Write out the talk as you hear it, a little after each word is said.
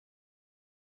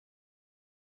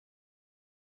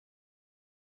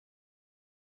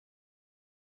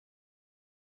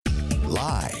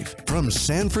from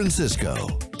San Francisco,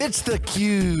 it's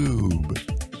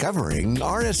theCUBE, covering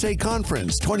RSA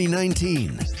Conference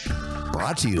 2019.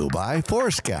 Brought to you by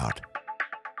Forescout.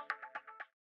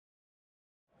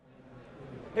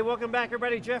 Hey, welcome back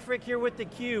everybody. Jeff Frick here with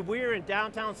theCUBE. We're in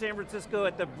downtown San Francisco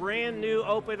at the brand new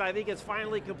open, I think it's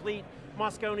finally complete,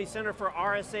 Moscone Center for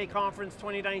RSA Conference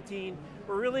 2019.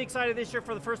 We're really excited this year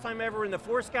for the first time ever in the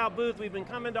Forescout booth. We've been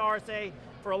coming to RSA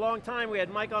for a long time. We had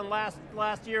Mike on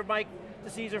last year, Mike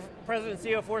DeCesare, President and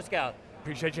CEO of Forescout.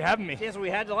 Appreciate you having me. Yes,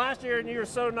 we had you last year and you were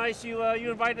so nice, you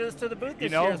invited us to the booth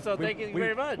this year, so thank you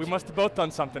very much. We must have both done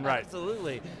something right.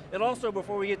 Absolutely. And also,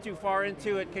 before we get too far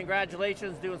into it,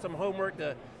 congratulations, doing some homework.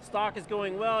 The stock is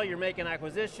going well, you're making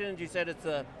acquisitions, you said it's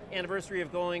the anniversary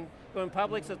of going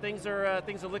public, so things are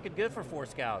looking good for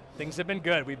Forescout. Things have been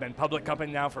good. We've been public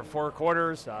company now for 4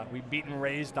 quarters. We've beaten and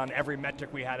raised on every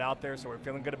metric we had out there, so we're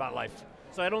feeling good about life.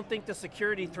 So I don't think the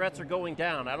security threats are going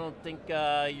down. I don't think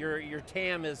your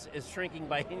TAM is shrinking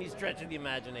by any stretch of the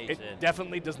imagination. It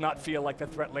definitely does not feel like the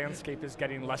threat landscape is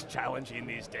getting less challenging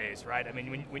these days, right? I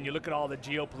mean, when you look at all the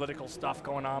geopolitical stuff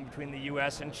going on between the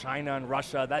US and China and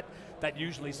Russia, that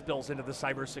usually spills into the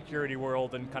cybersecurity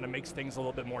world and kind of makes things a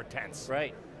little bit more tense.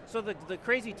 Right. So the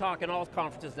crazy talk in all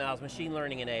conferences now is machine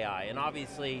learning and AI, and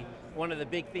obviously one of the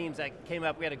big themes that came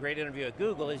up, we had a great interview at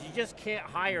Google, is you just can't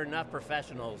hire enough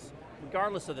professionals,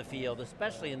 regardless of the field,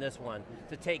 especially in this one,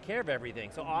 to take care of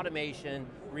everything. So automation,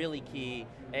 really key,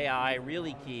 AI,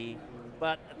 really key,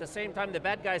 but at the same time, the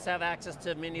bad guys have access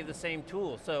to many of the same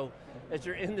tools. So as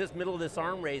you're in this middle of this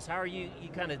arm race, how are you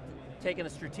kind of taking a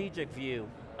strategic view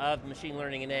of machine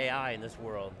learning and AI in this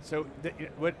world? So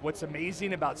what's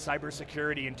amazing about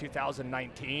cybersecurity in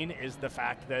 2019 is the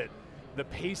fact that the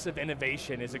pace of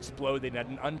innovation is exploding at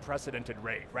an unprecedented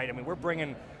rate, right? I mean, we're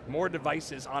bringing more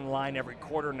devices online every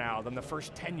quarter now than the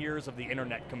first 10 years of the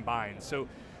internet combined. So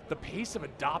the pace of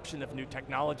adoption of new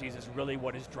technologies is really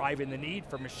what is driving the need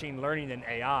for machine learning and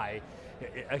AI.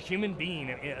 A human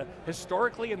being,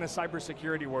 historically in the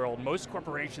cybersecurity world, most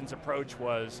corporations' approach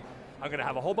was, I'm going to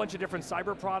have a whole bunch of different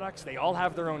cyber products, they all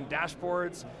have their own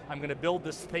dashboards, I'm going to build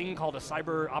this thing called a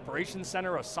cyber operations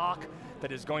center, a SOC,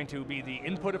 that is going to be the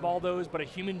input of all those, but a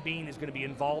human being is going to be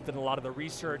involved in a lot of the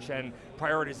research and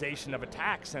prioritization of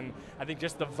attacks, and I think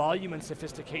just the volume and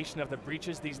sophistication of the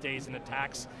breaches these days and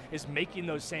attacks is making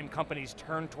those same companies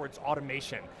turn towards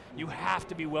automation. You have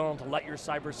to be willing to let your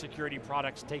cybersecurity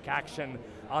products take action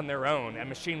on their own, and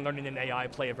machine learning and AI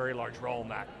play a very large role in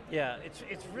that. Yeah,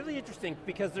 it's really interesting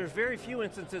because there's very few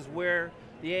instances where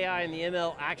the AI and the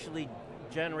ML actually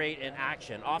generate an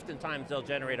action. Oftentimes they'll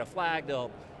generate a flag,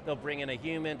 they'll bring in a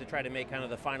human to try to make kind of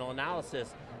the final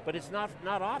analysis, but it's not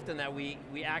often that we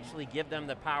actually give them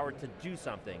the power to do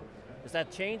something. Is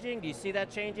that changing? Do you see that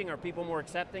changing? Are people more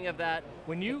accepting of that?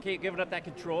 When you giving up that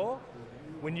control?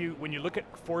 When you look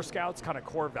at Forescout's kind of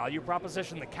core value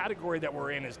proposition, the category that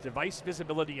we're in is device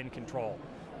visibility and control.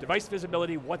 Device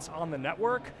visibility, what's on the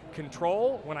network.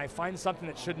 Control, when I find something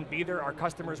that shouldn't be there, our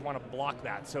customers want to block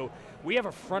that. So we have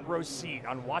a front row seat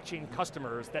on watching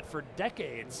customers that for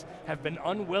decades have been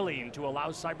unwilling to allow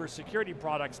cybersecurity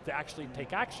products to actually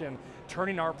take action,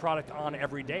 turning our product on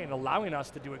every day and allowing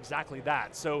us to do exactly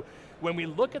that. So when we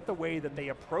look at the way that they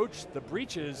approach the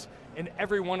breaches, in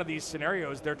every one of these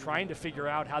scenarios, they're trying to figure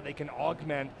out how they can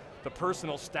augment the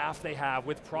personal staff they have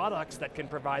with products that can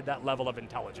provide that level of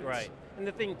intelligence. Right, and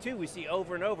the thing too we see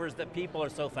over and over is that people are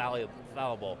so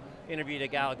fallible. Interviewed a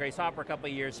gal, Grace Hopper, a couple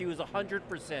of years, she was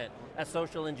 100% at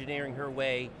social engineering her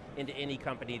way into any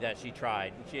company that she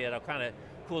tried. She had a kind of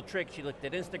cool trick, she looked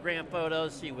at Instagram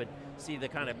photos, she would see the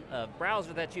kind of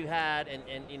browser that you had,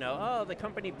 and you know, oh, the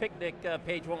company picnic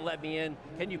page won't let me in,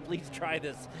 can you please try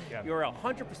this? Yeah. You're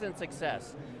 100%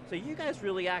 success. So you guys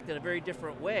really act in a very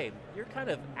different way. You're kind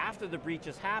of, after the breach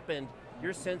has happened,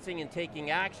 you're sensing and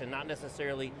taking action, not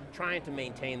necessarily trying to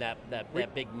maintain that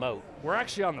big moat. We're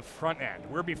actually on the front end.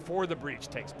 We're before the breach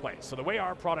takes place. So the way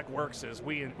our product works is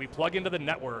we plug into the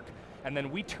network, and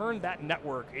then we turn that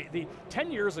network.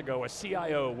 10 years ago, a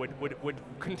CIO would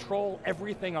control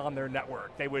everything on their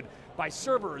network. They would buy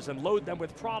servers and load them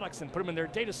with products and put them in their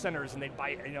data centers, and they'd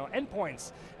buy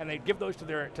endpoints, and they'd give those to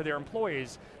their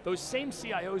employees. Those same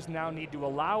CIOs now need to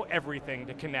allow everything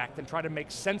to connect and try to make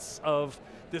sense of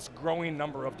this growing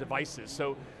number of devices.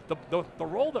 So the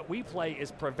role that we play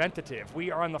is preventative. We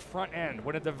are on the front end.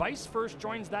 When a device first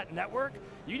joins that network,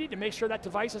 you need to make sure that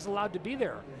device is allowed to be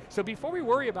there. So before we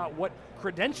worry about what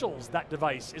credentials that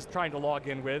device is trying to log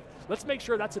in with, let's make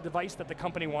sure that's a device that the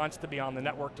company wants to be on the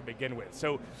network to begin with.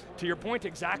 So to your point,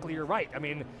 exactly, you're right. I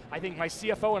mean, I think my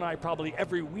CFO and I probably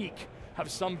every week have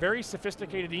some very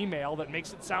sophisticated email that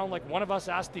makes it sound like one of us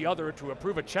asked the other to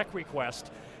approve a check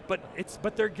request,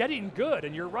 but they're getting good,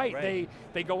 and you're right.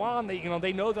 They go on.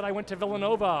 They know that I went to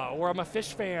Villanova, or I'm a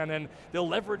Fish fan, and they'll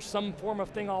leverage some form of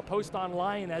thing I'll post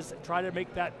online as try to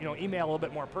make that email a little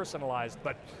bit more personalized.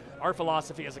 But our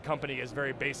philosophy as a company is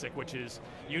very basic, which is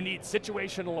you need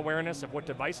situational awareness of what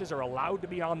devices are allowed to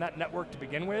be on that network to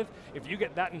begin with. If you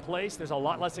get that in place, there's a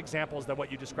lot less examples than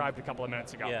what you described a couple of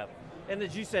minutes ago. Yeah, and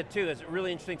as you said too, it's a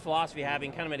really interesting philosophy,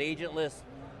 having kind of an agentless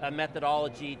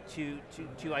methodology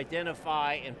to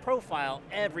identify and profile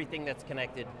everything that's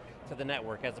connected to the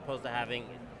network, as opposed to having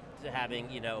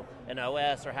an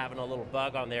OS or having a little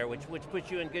bug on there, which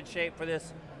puts you in good shape for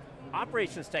this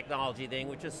operations technology thing,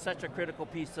 which is such a critical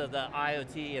piece of the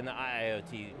IoT and the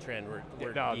IIoT trend we're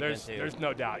deep into. There's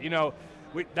no doubt.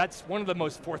 That's one of the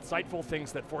most foresightful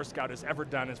things that Forescout has ever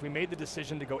done, is we made the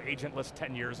decision to go agentless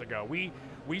 10 years ago.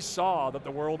 We saw that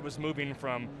the world was moving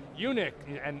from Unix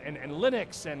and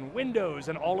Linux and Windows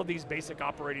and all of these basic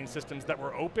operating systems that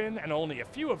were open, and only a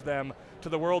few of them, to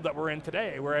the world that we're in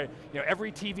today, where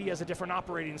every TV has a different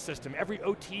operating system, every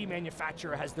OT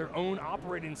manufacturer has their own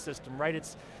operating system, right?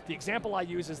 It's the example I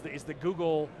use is the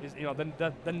Google,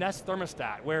 the Nest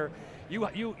thermostat, where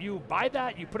you buy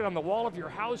that, you put it on the wall of your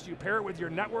house, you pair it with your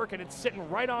network, and it's sitting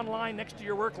right online next to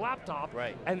your work laptop.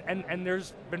 Right. And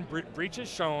there's been breaches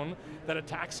shown that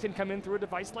attacks can come in through a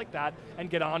device like that and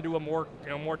get onto a more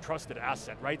trusted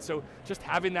asset, right? So just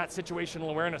having that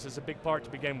situational awareness is a big part to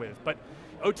begin with. But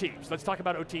OT, so let's talk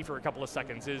about OT for a couple of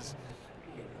seconds, is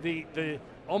the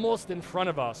almost in front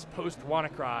of us, post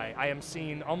WannaCry, I am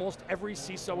seeing almost every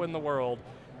CISO in the world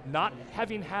not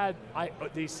having had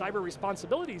the cyber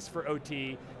responsibilities for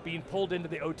OT being pulled into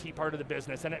the OT part of the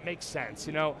business, and it makes sense.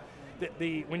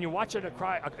 When you watch a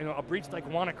breach like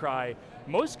WannaCry,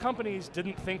 most companies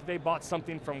didn't think they bought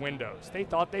something from Windows. They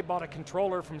thought they bought a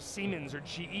controller from Siemens or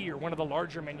GE or one of the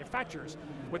larger manufacturers.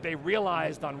 What they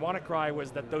realized on WannaCry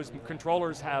was that those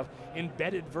controllers have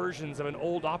embedded versions of an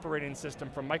old operating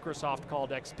system from Microsoft called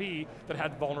XP that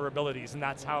had vulnerabilities, and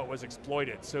that's how it was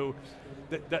exploited. So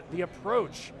the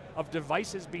approach of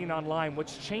devices being online,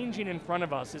 what's changing in front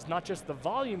of us is not just the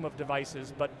volume of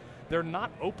devices, but they're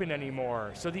not open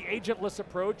anymore. So the agentless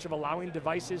approach of allowing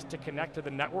devices to connect to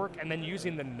the network and then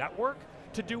using the network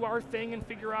to do our thing and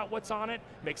figure out what's on it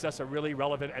makes us a really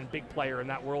relevant and big player in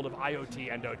that world of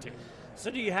IoT and OT.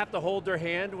 So do you have to hold their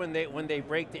hand when they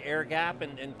break the air gap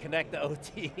and connect the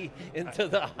OT into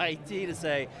the IT to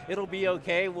say, it'll be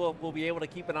okay, we'll be able to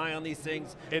keep an eye on these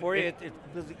things for you?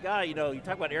 You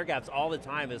talk about air gaps all the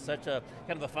time as such a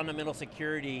kind of a fundamental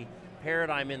security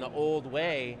paradigm in the old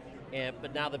way,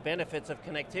 but now the benefits of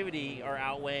connectivity are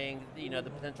outweighing the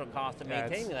potential cost of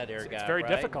maintaining that air gap. It's very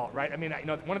difficult, right? I mean,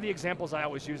 one of the examples I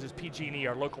always use is PG&E,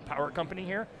 our local power company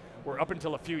here, where up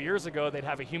until a few years ago, they'd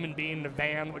have a human being in a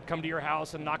van that would come to your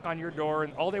house and knock on your door,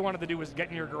 and all they wanted to do was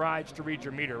get in your garage to read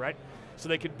your meter, right? So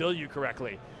they could bill you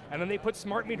correctly. And then they put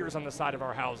smart meters on the side of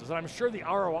our houses, and I'm sure the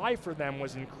ROI for them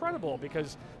was incredible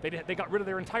because they got rid of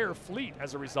their entire fleet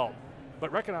as a result.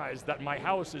 But recognize that my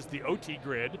house is the OT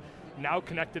grid, now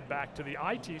connected back to the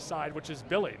IT side, which is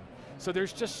billing. So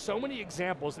there's just so many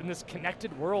examples in this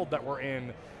connected world that we're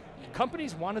in.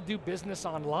 Companies want to do business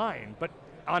online, but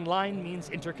online means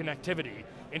interconnectivity.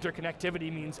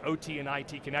 Interconnectivity means OT and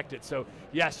IT connected. So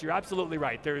yes, you're absolutely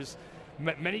right. There's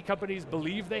many companies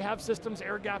believe they have systems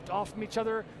air-gapped off from each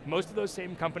other. Most of those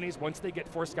same companies, once they get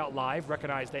Forescout Live,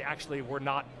 recognize they actually were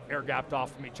not air-gapped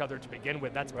off from each other to begin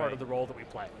with. That's part of the role that we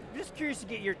play. I'm just curious to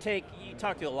get your take. You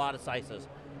talk to a lot of CISOs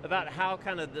about how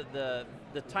kind of the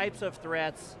types of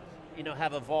threats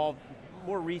have evolved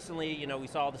more recently. We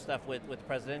saw the stuff with the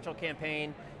presidential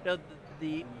campaign. The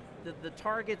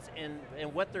targets and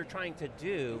what they're trying to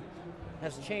do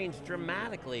has changed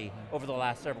dramatically over the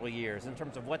last several years in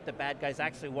terms of what the bad guys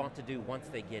actually want to do once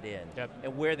they get in,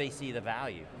 and where they see the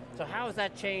value. So how has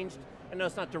that changed? I know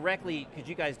it's not directly, because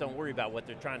you guys don't worry about what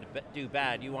they're trying to do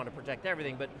bad, you want to protect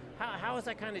everything, but how has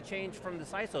that kind of changed from the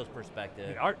CISO's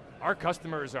perspective? Our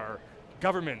customers are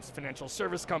governments, financial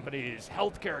service companies,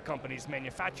 healthcare companies,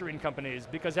 manufacturing companies,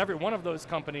 because every one of those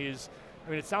companies, I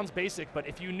mean, it sounds basic, but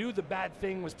if you knew the bad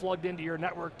thing was plugged into your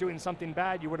network doing something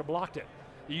bad, you would have blocked it.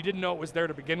 You didn't know it was there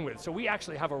to begin with. So we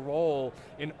actually have a role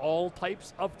in all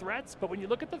types of threats, but when you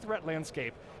look at the threat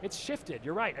landscape, it's shifted,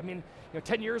 you're right. I mean,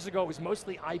 10 years ago it was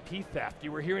mostly IP theft.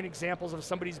 You were hearing examples of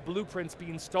somebody's blueprints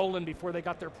being stolen before they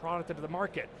got their product into the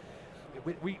market.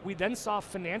 We then saw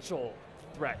financial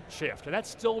threat shift, and that's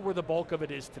still where the bulk of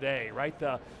it is today, right?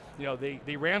 The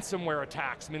ransomware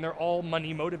attacks, I mean, they're all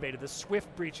money motivated. The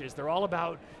SWIFT breaches, they're all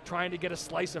about trying to get a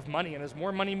slice of money, and as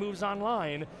more money moves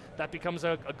online, that becomes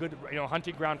a good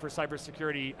hunting ground for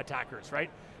cybersecurity attackers, right?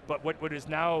 But what is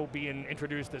now being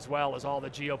introduced as well is all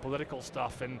the geopolitical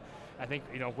stuff, and I think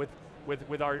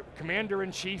with our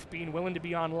commander-in-chief being willing to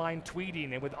be online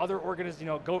tweeting, and with other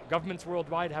governments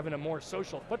worldwide having a more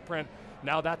social footprint,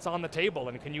 now that's on the table,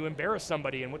 and can you embarrass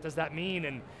somebody, and what does that mean,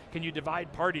 and can you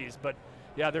divide parties? But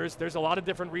yeah, there's a lot of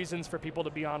different reasons for people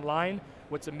to be online.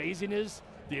 What's amazing is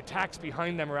the attacks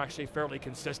behind them are actually fairly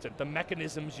consistent. The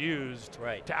mechanisms used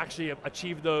to actually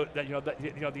achieve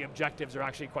the objectives are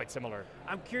actually quite similar.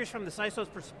 I'm curious from the CISO's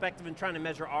perspective in trying to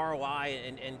measure ROI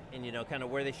and kind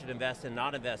of where they should invest and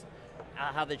not invest,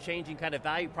 how the changing kind of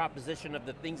value proposition of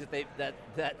the things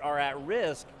that are at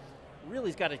risk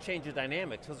really has got to change the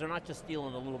dynamics, because they're not just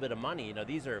stealing a little bit of money.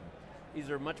 These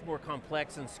are much more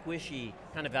complex and squishy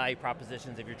kind of value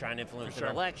propositions if you're trying to influence an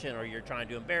election, or you're trying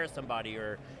to embarrass somebody,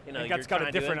 or you're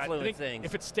trying to influence things.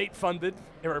 If it's state funded,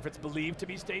 or if it's believed to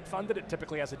be state funded, it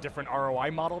typically has a different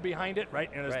ROI model behind it, right?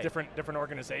 And there's different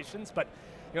organizations, but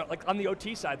like on the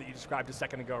OT side that you described a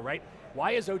second ago, right?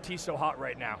 Why is OT so hot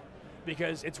right now?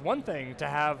 Because it's one thing to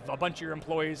have a bunch of your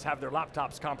employees have their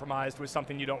laptops compromised with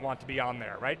something you don't want to be on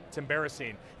there, right? It's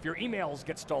embarrassing. If your emails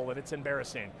get stolen, it's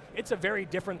embarrassing. It's a very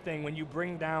different thing when you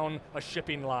bring down a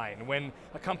shipping line, when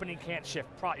a company can't ship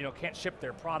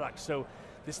their products. So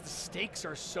the stakes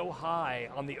are so high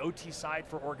on the OT side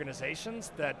for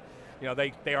organizations that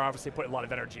they are obviously putting a lot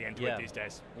of energy into it these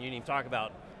days. You didn't even talk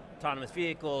about autonomous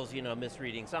vehicles,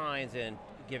 misreading signs and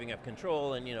giving up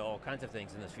control, and all kinds of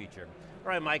things in this future. All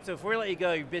right, Mike, so before we let you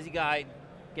go, you're a busy guy.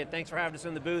 Again, thanks for having us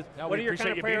in the booth. What are your kind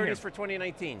of priorities for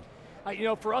 2019?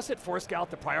 For us at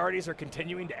Forescout, the priorities are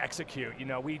continuing to execute.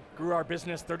 We grew our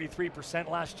business 33%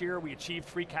 last year. We achieved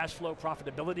free cash flow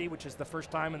profitability, which is the first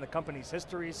time in the company's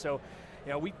history. So,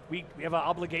 we have an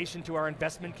obligation to our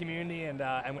investment community,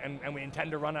 and we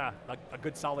intend to run a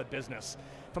good, solid business.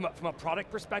 From a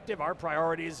product perspective, our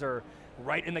priorities are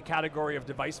right in the category of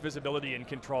device visibility and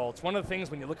control. It's one of the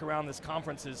things when you look around this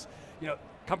conference is,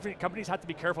 companies have to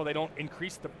be careful they don't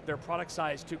increase their product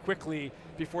size too quickly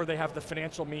before they have the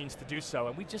financial means to do so.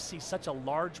 And we just see such a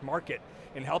large market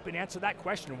in helping answer that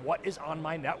question, what is on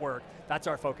my network? That's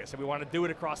our focus, and we want to do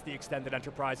it across the extended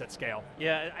enterprise at scale.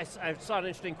 Yeah, I saw an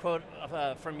interesting quote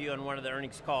from you on one of the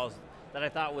earnings calls that I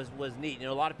thought was neat.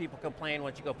 A lot of people complain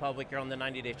once you go public, you're on the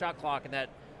 90-day shot clock, and that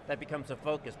becomes a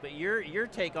focus. But your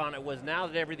take on it was, now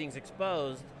that everything's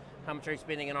exposed, how much are you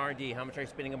spending in R&D, how much are you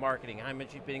spending in marketing, how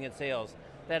much are you spending in sales,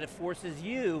 that it forces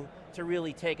you to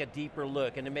really take a deeper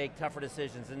look and to make tougher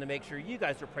decisions and to make sure you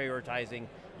guys are prioritizing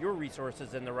your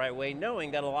resources in the right way,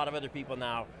 knowing that a lot of other people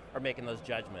now are making those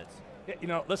judgments.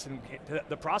 Listen,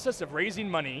 the process of raising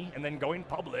money and then going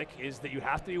public is that you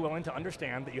have to be willing to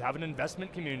understand that you have an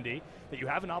investment community, that you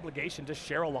have an obligation to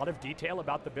share a lot of detail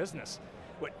about the business.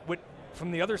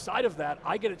 From the other side of that,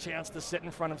 I get a chance to sit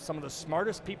in front of some of the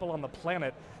smartest people on the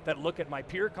planet that look at my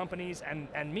peer companies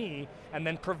and me, and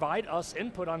then provide us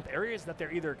input on areas that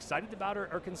they're either excited about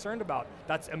or concerned about.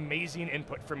 That's amazing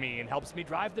input for me and helps me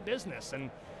drive the business. And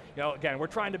again, we're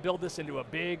trying to build this into a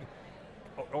big,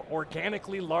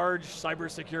 organically large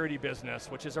cybersecurity business,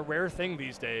 which is a rare thing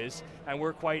these days, and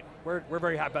we're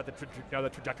very happy about the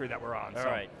trajectory that we're on. All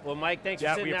right. Well, Mike, thanks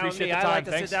for sitting down with me. I like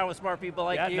to sit down with smart people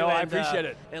like you. I appreciate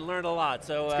it. And learn a lot.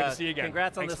 So it's good to see you again.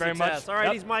 Congrats on thanks the very success. Much. All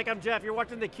right, he's Mike, I'm Jeff. You're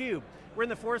watching theCUBE. We're in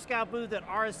the Forescout booth at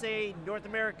RSA North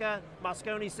America,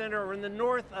 Moscone Center. We're in the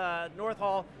North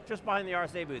Hall, just behind the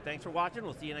RSA booth. Thanks for watching.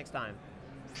 We'll see you next time.